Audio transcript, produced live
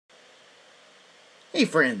Hey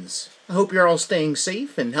friends, I hope you're all staying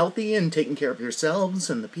safe and healthy and taking care of yourselves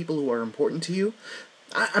and the people who are important to you.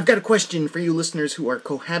 I've got a question for you listeners who are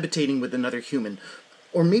cohabitating with another human,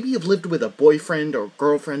 or maybe you've lived with a boyfriend or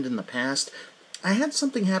girlfriend in the past. I had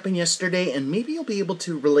something happen yesterday and maybe you'll be able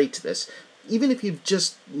to relate to this, even if you've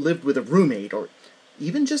just lived with a roommate or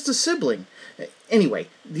even just a sibling. Anyway,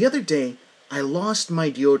 the other day I lost my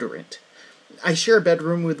deodorant. I share a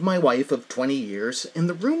bedroom with my wife of 20 years, and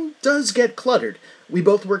the room does get cluttered. We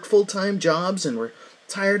both work full-time jobs, and we're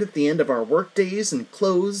tired at the end of our work days, and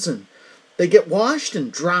clothes, and they get washed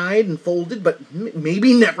and dried and folded, but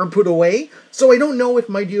maybe never put away. So I don't know if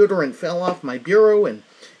my deodorant fell off my bureau and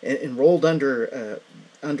rolled under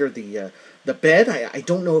the bed. I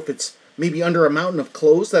don't know if it's maybe under a mountain of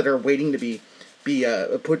clothes that are waiting to be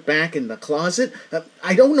put back in the closet.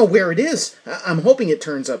 I don't know where it is. I'm hoping it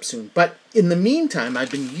turns up soon. But in the meantime, I've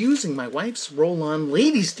been using my wife's roll-on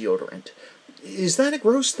ladies deodorant. Is that a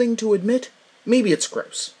gross thing to admit? Maybe it's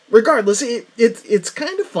gross. Regardless, it's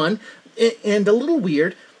kind of fun and a little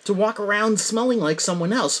weird to walk around smelling like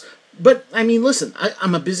someone else. But, I mean, listen,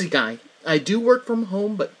 I'm a busy guy. I do work from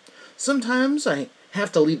home, but sometimes I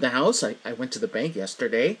have to leave the house. I went to the bank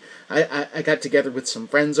yesterday. I got together with some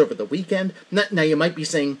friends over the weekend. Now you might be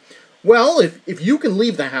saying, well, if you can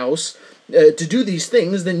leave the house to do these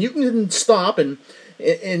things, then you can stop and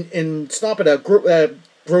stop at a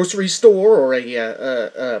grocery store or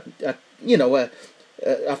a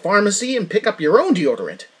pharmacy and pick up your own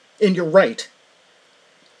deodorant. And you're right.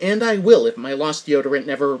 And I will if my lost deodorant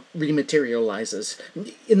never rematerializes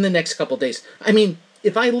in the next couple days. I mean,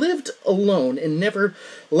 if I lived alone and never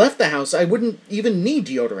left the house, I wouldn't even need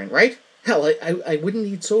deodorant, right? Hell, I wouldn't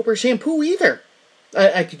need soap or shampoo either.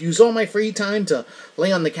 I could use all my free time to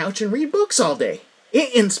lay on the couch and read books all day.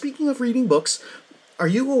 And speaking of reading books, are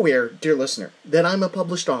you aware, dear listener, that I'm a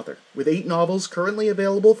published author with 8 novels currently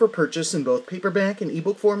available for purchase in both paperback and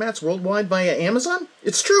ebook formats worldwide via Amazon?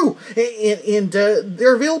 It's true, and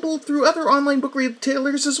they're available through other online book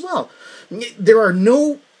retailers as well. There are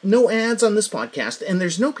no ads on this podcast, and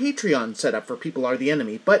there's no Patreon set up for People Are the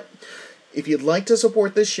Enemy, but if you'd like to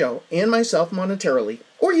support this show and myself monetarily,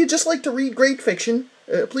 or you just like to read great fiction,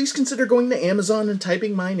 please consider going to Amazon and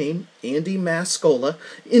typing my name, Andy Mascola,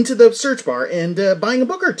 into the search bar and buying a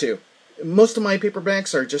book or two. Most of my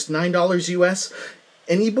paperbacks are just $9 US,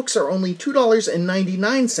 and ebooks are only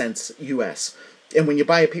 $2.99 US. And when you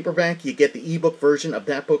buy a paperback, you get the ebook version of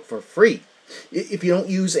that book for free. If you don't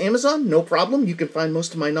use Amazon, no problem. You can find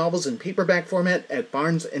most of my novels in paperback format at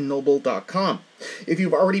barnesandnoble.com. If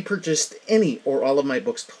you've already purchased any or all of my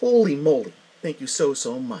books, holy moly, thank you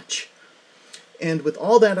so much. And with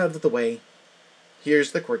all that out of the way,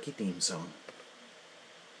 here's the quirky theme song.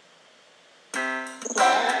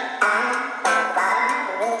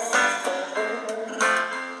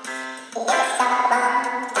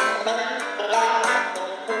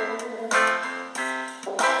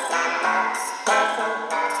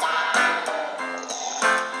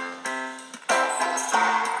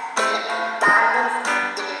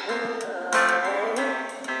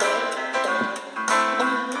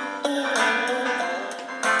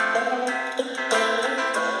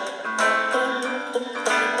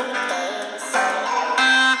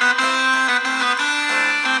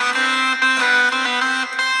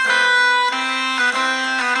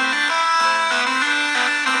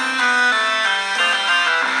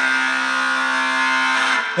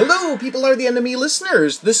 Hello, People Are the Enemy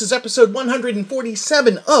listeners. This is episode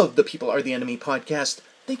 147 of the People Are the Enemy podcast.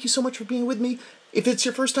 Thank you so much for being with me. If it's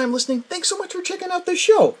your first time listening, thanks so much for checking out this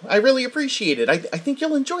show. I really appreciate it. I think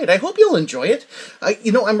you'll enjoy it. I hope you'll enjoy it.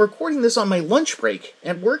 I'm recording this on my lunch break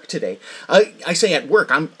at work today. I say at work.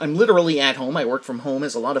 I'm literally at home. I work from home,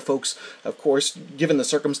 as a lot of folks, of course, given the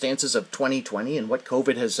circumstances of 2020 and what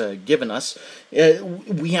COVID has given us,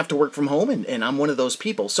 we have to work from home, and I'm one of those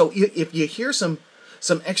people. So if you hear some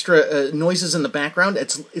extra noises in the background,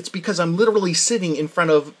 it's because I'm literally sitting in front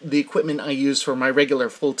of the equipment I use for my regular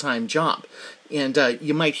full-time job, and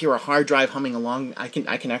you might hear a hard drive humming along. I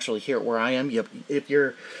can actually hear it where I am. If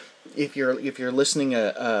you're listening,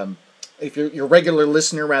 if you're your regular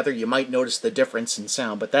listener rather, you might notice the difference in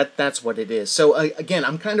sound. But that's what it is. So again,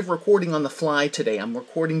 I'm kind of recording on the fly today. I'm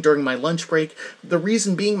recording during my lunch break. The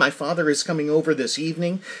reason being, my father is coming over this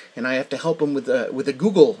evening, and I have to help him with a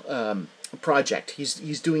Google project.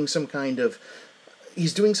 He's doing some kind of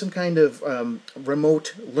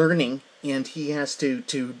remote learning, and he has to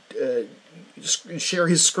share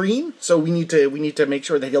his screen. So we need to make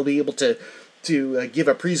sure that he'll be able to give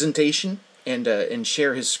a presentation and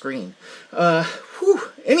share his screen.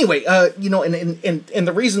 Anyway, and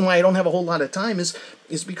the reason why I don't have a whole lot of time is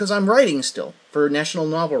because I'm writing still for National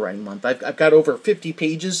Novel Writing Month. I've got over 50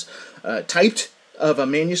 pages typed of a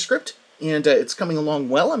manuscript, and it's coming along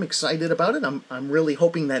well. I'm excited about it. I'm really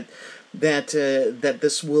hoping that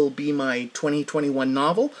this will be my 2021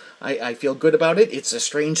 novel. I feel good about it. It's a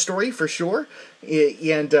strange story for sure,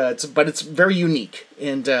 but it's very unique,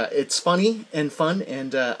 and it's funny and fun,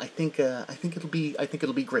 and I think it'll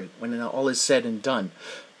be great when all is said and done.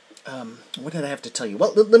 What did I have to tell you?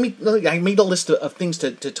 Well, I made a list of things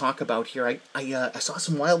to talk about here. I saw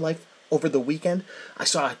some wildlife over the weekend. I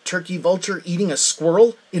saw a turkey vulture eating a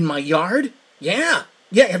squirrel in my yard. Yeah,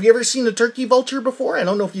 yeah. Have you ever seen a turkey vulture before? I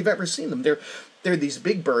don't know if you've ever seen them. They're these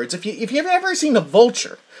big birds. If you've ever seen a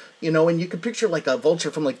vulture, and you can picture like a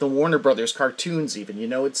vulture from like the Warner Brothers cartoons, even,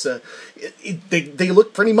 it's they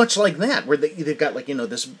look pretty much like that, where they've got like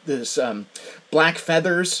this black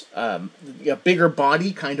feathers, a bigger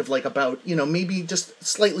body, kind of like about maybe just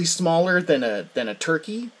slightly smaller than a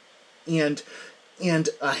turkey, and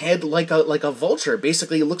a head like a vulture.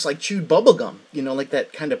 Basically, it looks like chewed bubblegum, like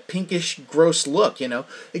that kind of pinkish, gross look,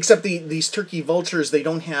 Except these turkey vultures, they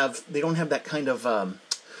don't have that kind of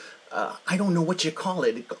I don't know what you call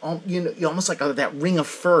it. You almost like that ring of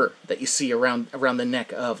fur that you see around the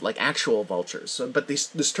neck of like actual vultures. So, but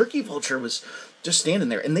this turkey vulture was just standing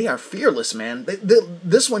there, and they are fearless, man.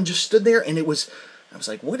 This one just stood there, and it was. I was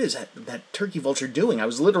like, what is that turkey vulture doing? I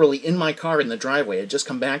was literally in my car in the driveway. I had just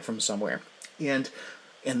come back from somewhere, and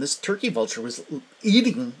this turkey vulture was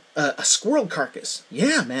eating a squirrel carcass.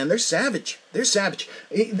 Yeah, man, they're savage. They're savage.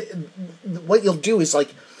 What you'll do is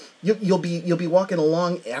like you'll be walking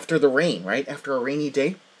along after the rain, right? After a rainy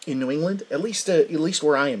day in New England, at least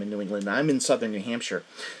where I am in New England. I'm in southern New Hampshire,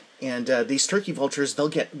 and these turkey vultures, they'll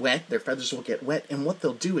get wet. Their feathers will get wet, and what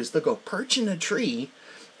they'll do is they'll go perch in a tree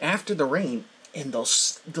after the rain, and they'll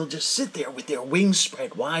just sit there with their wings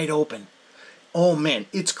spread wide open. Oh man,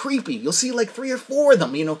 it's creepy. You'll see like 3 or 4 of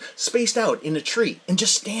them, spaced out in a tree, and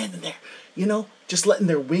just standing there, just letting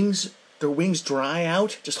their wings dry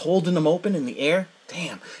out, just holding them open in the air.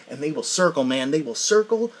 Damn. And they will circle, man. They will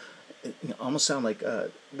circle. It almost sound like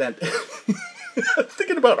that. I'm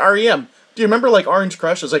thinking about REM. Do you remember like Orange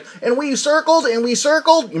Crush? It's like, and we circled, and we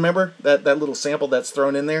circled. You remember that little sample that's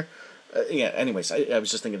thrown in there? Yeah, anyways, I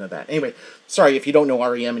was just thinking of that. Anyway, sorry, if you don't know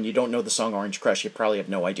REM and you don't know the song Orange Crush, you probably have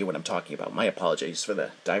no idea what I'm talking about. My apologies for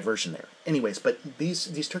the diversion there. Anyways, but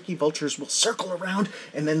these turkey vultures will circle around,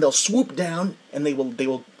 and then they'll swoop down, and they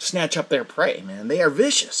will snatch up their prey, man. They are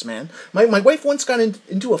vicious, man. My wife once got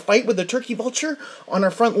into a fight with a turkey vulture on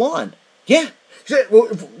our front lawn. Yeah.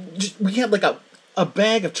 We had like a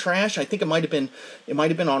bag of trash. I think it might have been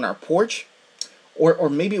on our porch. Or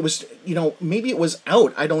maybe it was, maybe it was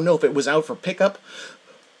out. I don't know if it was out for pickup.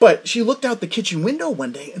 But she looked out the kitchen window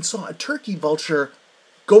one day and saw a turkey vulture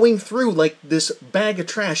going through like this bag of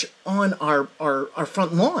trash on our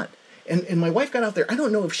front lawn. And my wife got out there. I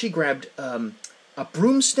don't know if she grabbed a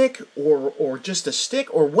broomstick or just a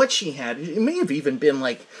stick or what she had. It may have even been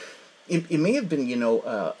like, it may have been,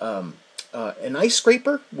 an ice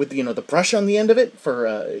scraper with the brush on the end of it for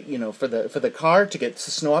the car to get the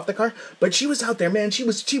snow off the car. But she was out there, man. She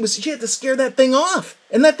had to scare that thing off,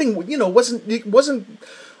 and that thing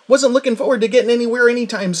wasn't looking forward to getting anywhere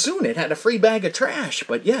anytime soon. It had a free bag of trash.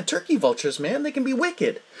 But yeah, turkey vultures, man, they can be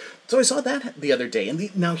wicked. So I saw that the other day,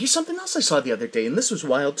 and now here's something else I saw the other day, and this was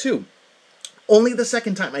wild too. Only the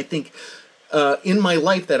second time I think in my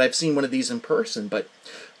life that I've seen one of these in person. But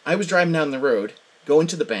I was driving down the road, going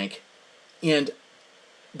to the bank. And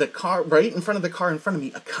the car, right in front of the car in front of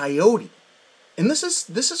me, a coyote. And this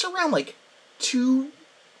is around like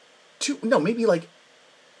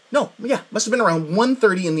must have been around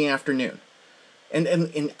 1:30 in the afternoon.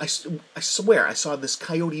 And I swear I saw this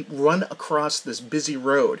coyote run across this busy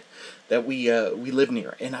road that we live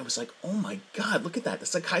near, and I was like, oh my God, look at that!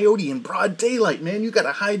 That's a coyote in broad daylight, man. You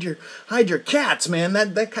gotta hide your cats, man.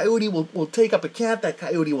 That coyote will take up a cat. That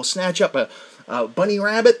coyote will snatch up a bunny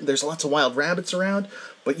rabbit. There's lots of wild rabbits around,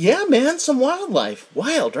 but yeah, man, some wildlife,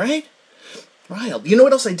 wild, right? Wild. You know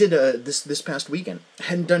what else I did this past weekend? I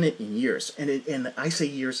hadn't done it in years, and I say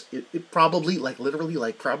years. It probably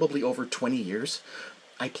literally probably over 20 years.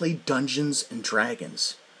 I played Dungeons and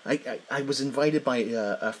Dragons. I was invited by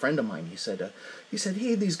a friend of mine. He said,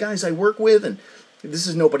 hey, these guys I work with, and this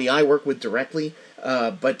is nobody I work with directly,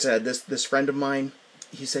 but this friend of mine.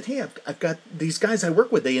 He said, hey, I've got these guys I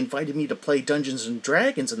work with. They invited me to play Dungeons and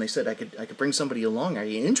Dragons, and they said I could bring somebody along. Are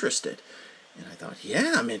you interested? And I thought,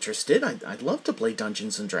 yeah, I'm interested. I'd love to play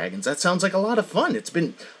Dungeons and Dragons. That sounds like a lot of fun. It's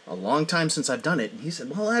been a long time since I've done it. And he said,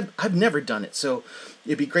 well, I've never done it, so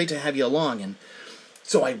it'd be great to have you along.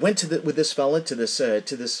 So I went with this fella to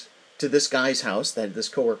this guy's house, that this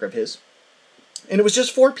coworker of his, and it was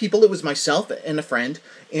just four people. It was myself and a friend,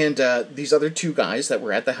 and these other two guys that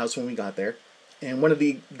were at the house when we got there. And one of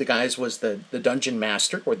the guys was the dungeon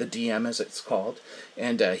master, or the DM as it's called,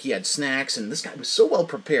 and he had snacks. And this guy was so well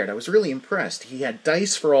prepared. I was really impressed. He had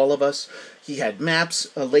dice for all of us. He had maps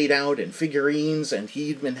laid out and figurines, and he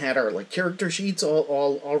even had our like character sheets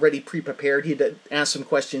all already pre-prepared. He'd asked some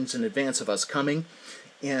questions in advance of us coming,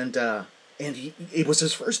 and it was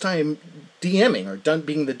his first time DMing or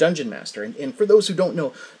being the dungeon master. And for those who don't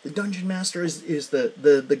know, the dungeon master is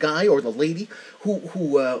the guy or the lady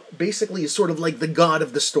who basically is sort of like the god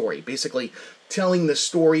of the story, basically telling the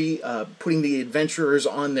story, putting the adventurers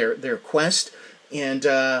on their quest, and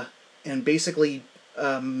basically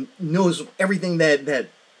knows everything that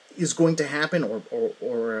is going to happen,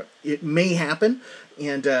 or it may happen,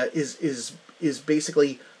 and is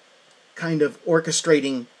basically kind of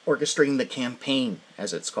orchestrating the campaign,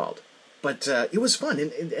 as it's called. But it was fun,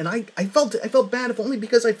 and I felt bad, if only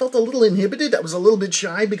because I felt a little inhibited. I was a little bit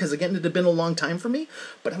shy because, again, it had been a long time for me.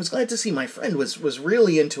 But I was glad to see my friend was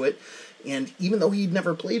really into it, and even though he'd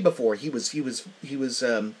never played before, he was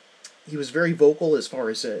very vocal as far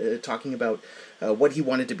as talking about what he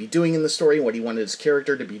wanted to be doing in the story, what he wanted his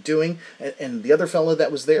character to be doing. And the other fellow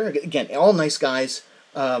that was there, again, all nice guys,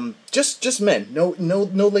 just men,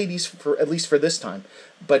 no ladies, for at least for this time.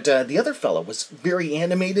 But the other fellow was very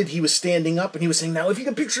animated. He was standing up and he was saying, "Now, if you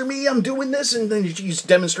can picture me, I'm doing this," and then he's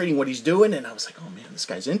demonstrating what he's doing. And I was like, "Oh man, this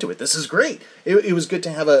guy's into it. This is great." It was good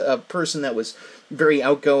to have a person that was very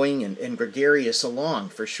outgoing and gregarious along,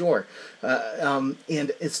 for sure. And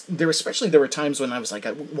there were times when I was like,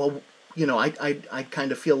 well, I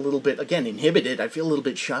kind of feel a little bit, again, inhibited. I feel a little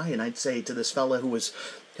bit shy, and I'd say to this fella who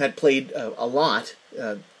had played a lot,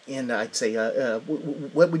 and I'd say,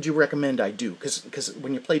 what would you recommend I do? Because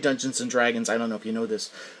when you play Dungeons and Dragons, I don't know if you know this,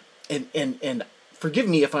 and forgive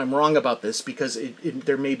me if I'm wrong about this, because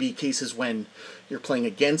there may be cases when you're playing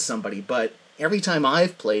against somebody, but every time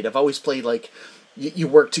I've played, I've always played like you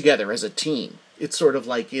work together as a team. It's sort of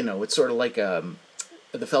like the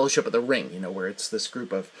Fellowship of the Ring, where it's this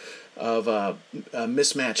group of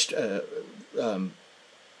mismatched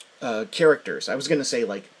characters. I was going to say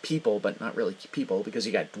like people, but not really people, because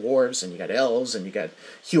you got dwarves and you got elves and you got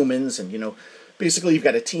humans, and basically you've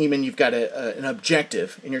got a team and you've got an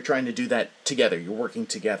objective, and you're trying to do that together. You're working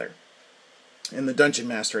together. And the dungeon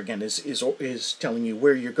master, again, is telling you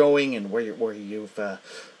where you're going and where you've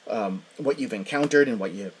what you've encountered and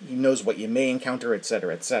he knows what you may encounter,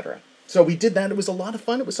 etc., etc. So we did that. It was a lot of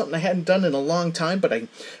fun. It was something I hadn't done in a long time, but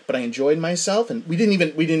I enjoyed myself, and we didn't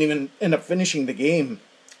even end up finishing the game.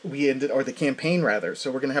 Or the campaign rather. So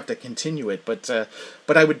we're gonna have to continue it, but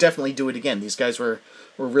I would definitely do it again. These guys were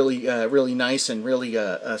really really nice and really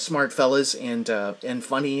smart fellas, and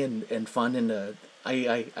funny and fun, and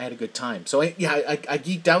I had a good time. So I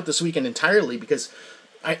geeked out this weekend entirely because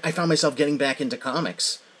I found myself getting back into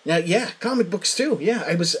comics. Yeah, comic books too. Yeah,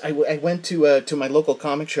 I went to my local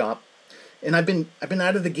comic shop, and I've been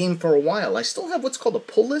out of the game for a while. I still have what's called a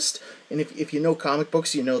pull list, and if you know comic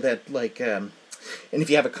books, you know that like. And if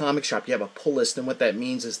you have a comic shop, you have a pull list, and what that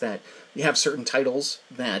means is that you have certain titles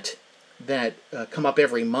that come up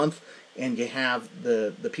every month, and you have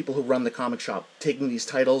the people who run the comic shop taking these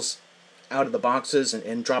titles out of the boxes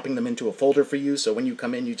and dropping them into a folder for you. So when you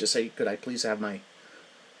come in, you just say, "Could I please have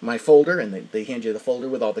my folder?" And they hand you the folder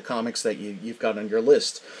with all the comics that you've got on your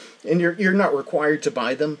list. And you're not required to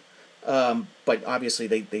buy them, but obviously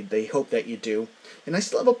they hope that you do. And I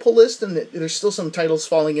still have a pull list, and there's still some titles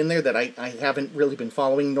falling in there that I haven't really been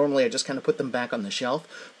following. Normally I just kind of put them back on the shelf.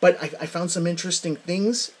 But I found some interesting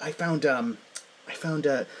things. I found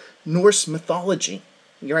Norse mythology.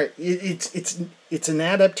 You're right. It's an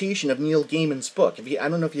adaptation of Neil Gaiman's book. I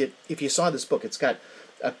don't know if you saw this book. It's got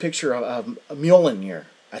a picture of Mjolnir.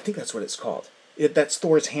 I think that's what it's called. That's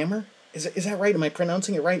Thor's hammer. Is that right? Am I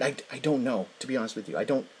pronouncing it right? I don't know, to be honest with you. I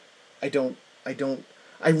don't.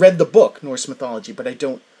 I read the book Norse mythology, but I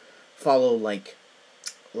don't follow like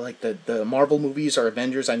the Marvel movies or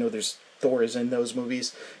Avengers. I know there's Thor is in those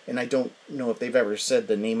movies, and I don't know if they've ever said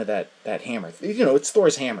the name of that hammer. It's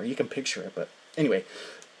Thor's hammer. You can picture it, but anyway,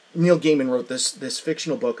 Neil Gaiman wrote this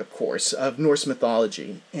fictional book, of course, of Norse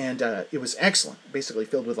mythology, and it was excellent. Basically,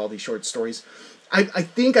 filled with all these short stories. I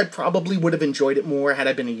think I probably would have enjoyed it more had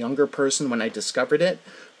I been a younger person when I discovered it.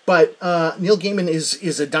 But Neil Gaiman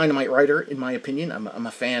is a dynamite writer, in my opinion. I'm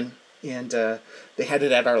a fan, and they had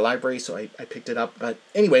it at our library, so I picked it up. But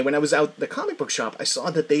anyway, when I was out the comic book shop, I saw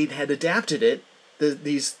that they had adapted it.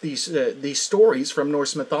 these stories from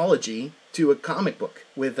Norse mythology to a comic book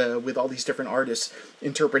with all these different artists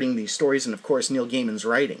interpreting these stories, and of course Neil Gaiman's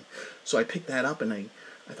writing. So I picked that up, and I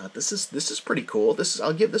thought this is pretty cool.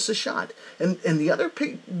 I'll give this a shot. And the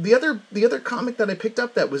other comic that I picked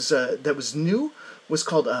up that was new was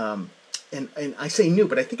called and I say new,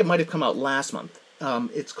 but I think it might have come out last month.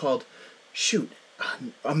 It's called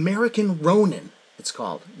American Ronin. It's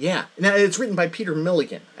called, yeah. Now it's written by Peter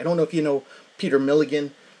Milligan. I don't know if you know Peter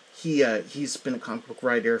Milligan. He's been a comic book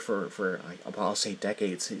writer for I'll say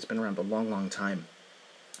decades. He's been around a long time,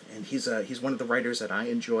 and he's one of the writers that I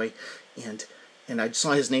enjoy, and I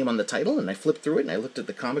saw his name on the title, and I flipped through it, and I looked at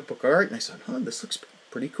the comic book art, and I said, this looks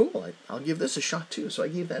pretty cool. I'll give this a shot too. So I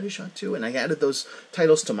gave that a shot too, and I added those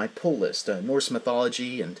titles to my pull list: Norse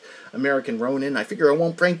mythology and American Ronin. I figure I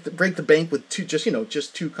won't break the bank with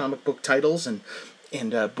just two comic book titles, and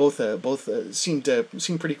both seemed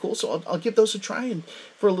pretty cool. So I'll give those a try and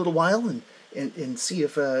for a little while and see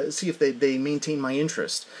if they maintain my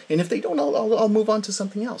interest. And if they don't, I'll move on to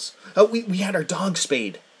something else. We had our dog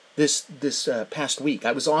spayed this past week.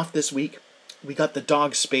 I was off this week. We got the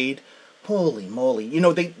dog spayed. Holy moly!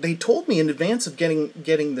 They told me in advance of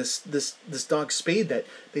getting this dog spayed that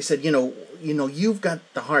they said you've got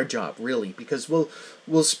the hard job really, because we'll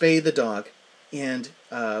spay the dog and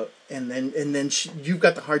then you've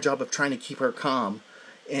got the hard job of trying to keep her calm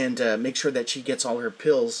and make sure that she gets all her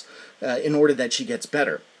pills in order that she gets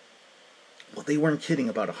better. Well, they weren't kidding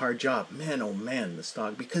about a hard job. Man, oh man, this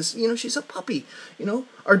dog, because she's a puppy.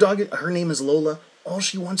 Our dog, her name is Lola. All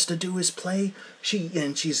she wants to do is play. She's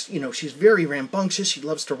very rambunctious. She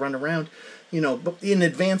loves to run around. But in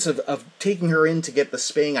advance of taking her in to get the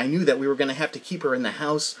spaying, I knew that we were going to have to keep her in the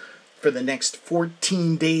house for the next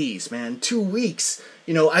 14 days, man. 2 weeks.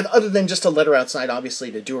 Other than just to let her outside,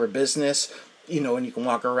 obviously, to do her business, and you can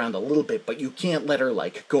walk her around a little bit, but you can't let her,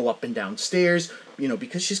 go up and down stairs,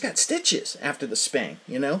 because she's got stitches after the spaying,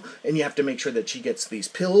 and you have to make sure that she gets these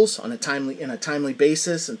pills in a timely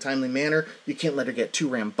basis and timely manner. You can't let her get too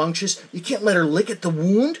rambunctious. You can't let her lick at the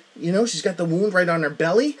wound. She's got the wound right on her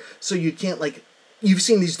belly, so you can't, you've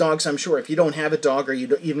seen these dogs, I'm sure. If you don't have a dog or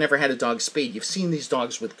you've never had a dog spayed, you've seen these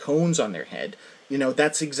dogs with cones on their head.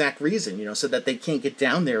 That's the exact reason, so that they can't get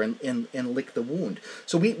down there and lick the wound.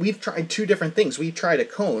 So we've tried two different things. We tried a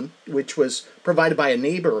cone, which was provided by a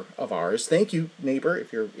neighbor of ours. Thank you, neighbor,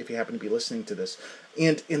 if you happen to be listening to this.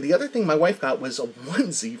 And the other thing my wife got was a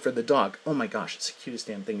onesie for the dog. Oh my gosh, it's the cutest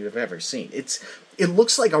damn thing you've ever seen. It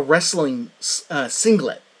looks like a wrestling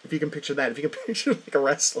singlet. If you can picture that, if you can picture like a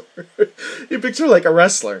wrestler, you picture like a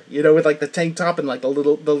wrestler, with the tank top and the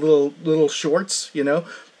little shorts,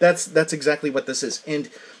 That's exactly what this is, and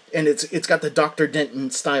it's got the Dr. Denton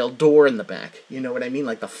style door in the back. You know what I mean,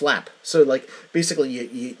 like the flap. So basically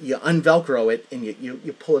you unvelcro it and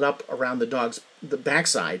you pull it up around the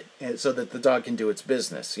backside, and so that the dog can do its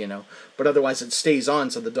business. But otherwise it stays on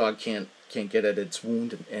so the dog can't get at its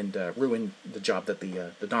wound and ruin the job that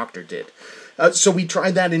the doctor did. So we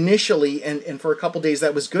tried that initially, and for a couple days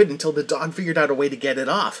that was good until the dog figured out a way to get it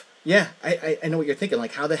off. Yeah, I know what you're thinking.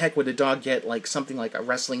 How the heck would a dog get something like a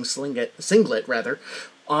wrestling singlet rather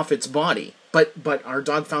off its body? But our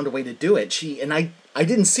dog found a way to do it. I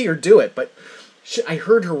didn't see her do it, but I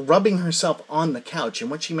heard her rubbing herself on the couch,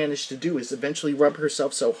 and what she managed to do is eventually rub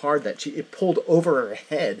herself so hard that it pulled over her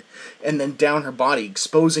head and then down her body,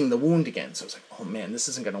 exposing the wound again. So I was like, oh man, this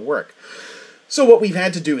isn't going to work. So what we've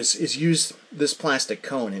had to do is use this plastic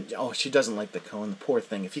cone, and she doesn't like the cone, the poor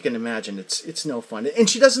thing. If you can imagine, it's no fun, and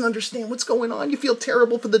she doesn't understand what's going on. You feel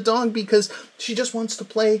terrible for the dog because she just wants to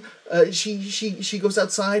play. She goes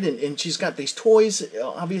outside and she's got these toys,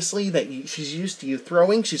 obviously that she's used to you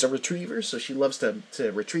throwing. She's a retriever, so she loves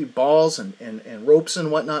to retrieve balls and ropes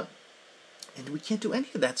and whatnot. And we can't do any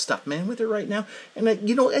of that stuff, man, with her right now. And I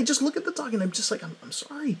just look at the dog and I'm just like, I'm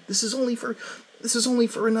sorry. This is only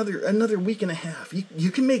for another week and a half.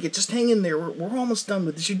 You can make it. Just hang in there. We're almost done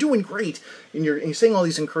with this. You're doing great. And you're saying all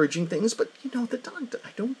these encouraging things, but the dog, I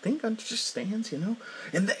don't think understands.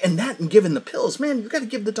 And given the pills, man, you got to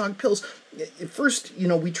give the dog pills. At first,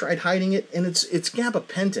 we tried hiding it, and it's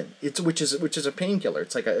gabapentin. Which is a painkiller.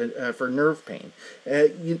 It's like for nerve pain.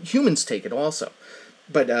 Humans take it also.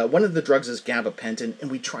 But one of the drugs is gabapentin,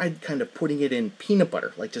 and we tried kind of putting it in peanut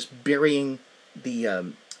butter, just burying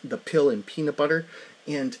the pill in peanut butter,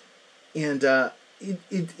 and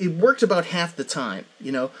it worked about half the time.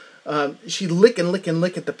 She'd lick and lick and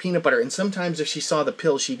lick at the peanut butter, and sometimes if she saw the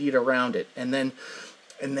pill, she'd eat around it. And then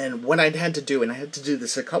what I'd had to do, and I had to do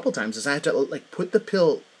this a couple times, is I had to put the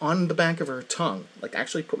pill on the back of her tongue,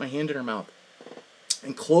 actually put my hand in her mouth,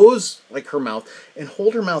 and close her mouth and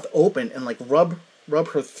hold her mouth open and rub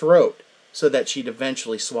her throat so that she'd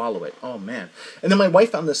eventually swallow it. Oh man! And then my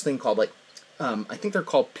wife found this thing called I think they're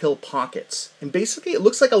called pill pockets, and basically it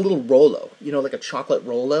looks like a little Rolo, like a chocolate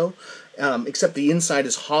Rolo, except the inside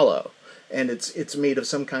is hollow, and it's made of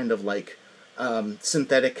some kind of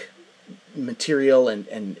synthetic material,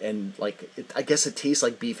 and I guess it tastes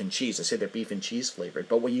like beef and cheese. I say they're beef and cheese flavored,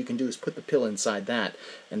 but what you can do is put the pill inside that,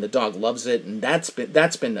 and the dog loves it, and that's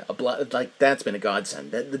been a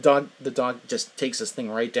godsend. The dog just takes this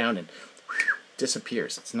thing right down and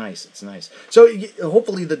disappears. It's nice. So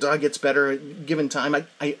hopefully the dog gets better given time.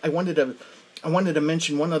 I wanted to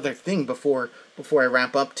mention one other thing before I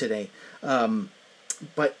wrap up today.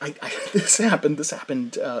 But this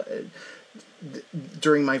happened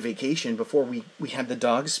during my vacation before we had the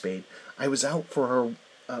dog spayed. I was out for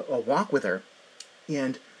a walk with her,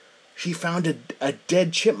 and she found a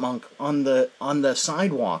dead chipmunk on the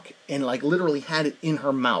sidewalk, and literally had it in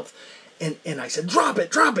her mouth. And I said, drop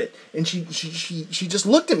it. And she just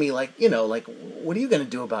looked at me like, what are you going to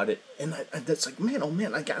do about it? And that's like, man, oh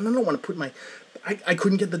man, I don't want to put I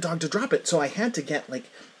couldn't get the dog to drop it. So I had to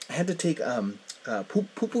take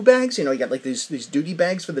poo-poo bags. You got these duty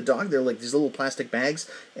bags for the dog. They're like these little plastic bags,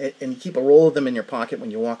 and you keep a roll of them in your pocket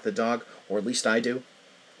when you walk the dog, or at least I do.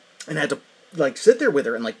 And I had to sit there with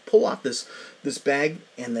her and pull off this bag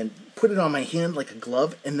and then put it on my hand like a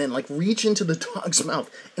glove, and then reach into the dog's mouth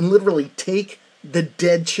and literally take the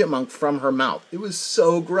dead chipmunk from her mouth. It was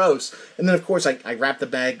so gross. And then of course I wrapped the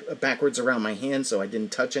bag backwards around my hand so I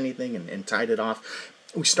didn't touch anything, and tied it off.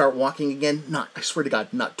 We start walking again. I swear to God,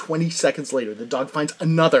 not 20 seconds later, the dog finds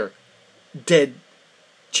another dead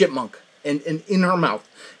chipmunk and in her mouth.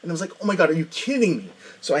 And I was like, oh my God, are you kidding me?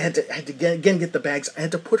 So I had to get the bags. I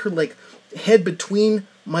had to put her head between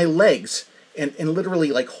my legs and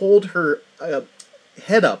literally hold her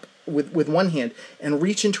head up with one hand and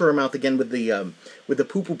reach into her mouth again with the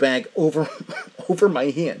poo-poo bag over over my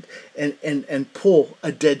hand and pull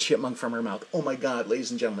a dead chipmunk from her mouth. Oh my God,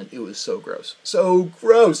 ladies and gentlemen, it was so gross. So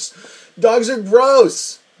gross. Dogs are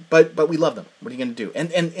gross. But we love them. What are you going to do?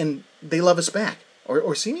 And they love us back,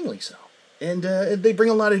 or seemingly so. And they bring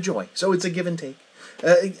a lot of joy. So it's a give and take.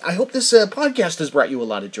 I hope this podcast has brought you a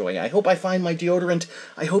lot of joy. I hope I find my deodorant.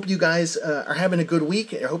 I hope you guys are having a good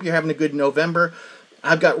week. I hope you're having a good November.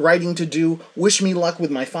 I've got writing to do. Wish me luck with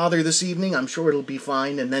my father this evening. I'm sure it'll be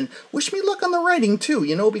fine. And then wish me luck on the writing too,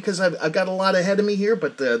 because I've got a lot ahead of me here,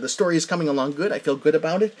 but the story is coming along good. I feel good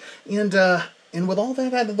about it. And with all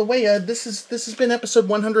that out of the way, this has been episode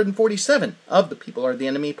 147 of the People Are the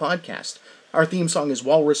Enemy podcast. Our theme song is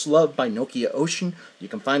Walrus Love by Nokia Ocean. You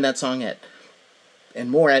can find that song and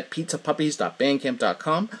more at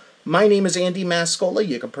pizzapuppies.bandcamp.com. My name is Andy Mascola.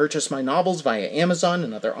 You can purchase my novels via Amazon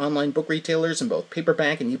and other online book retailers in both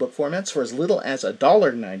paperback and ebook formats for as little as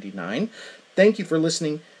 $1.99. Thank you for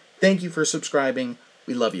listening. Thank you for subscribing.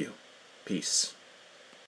 We love you. Peace.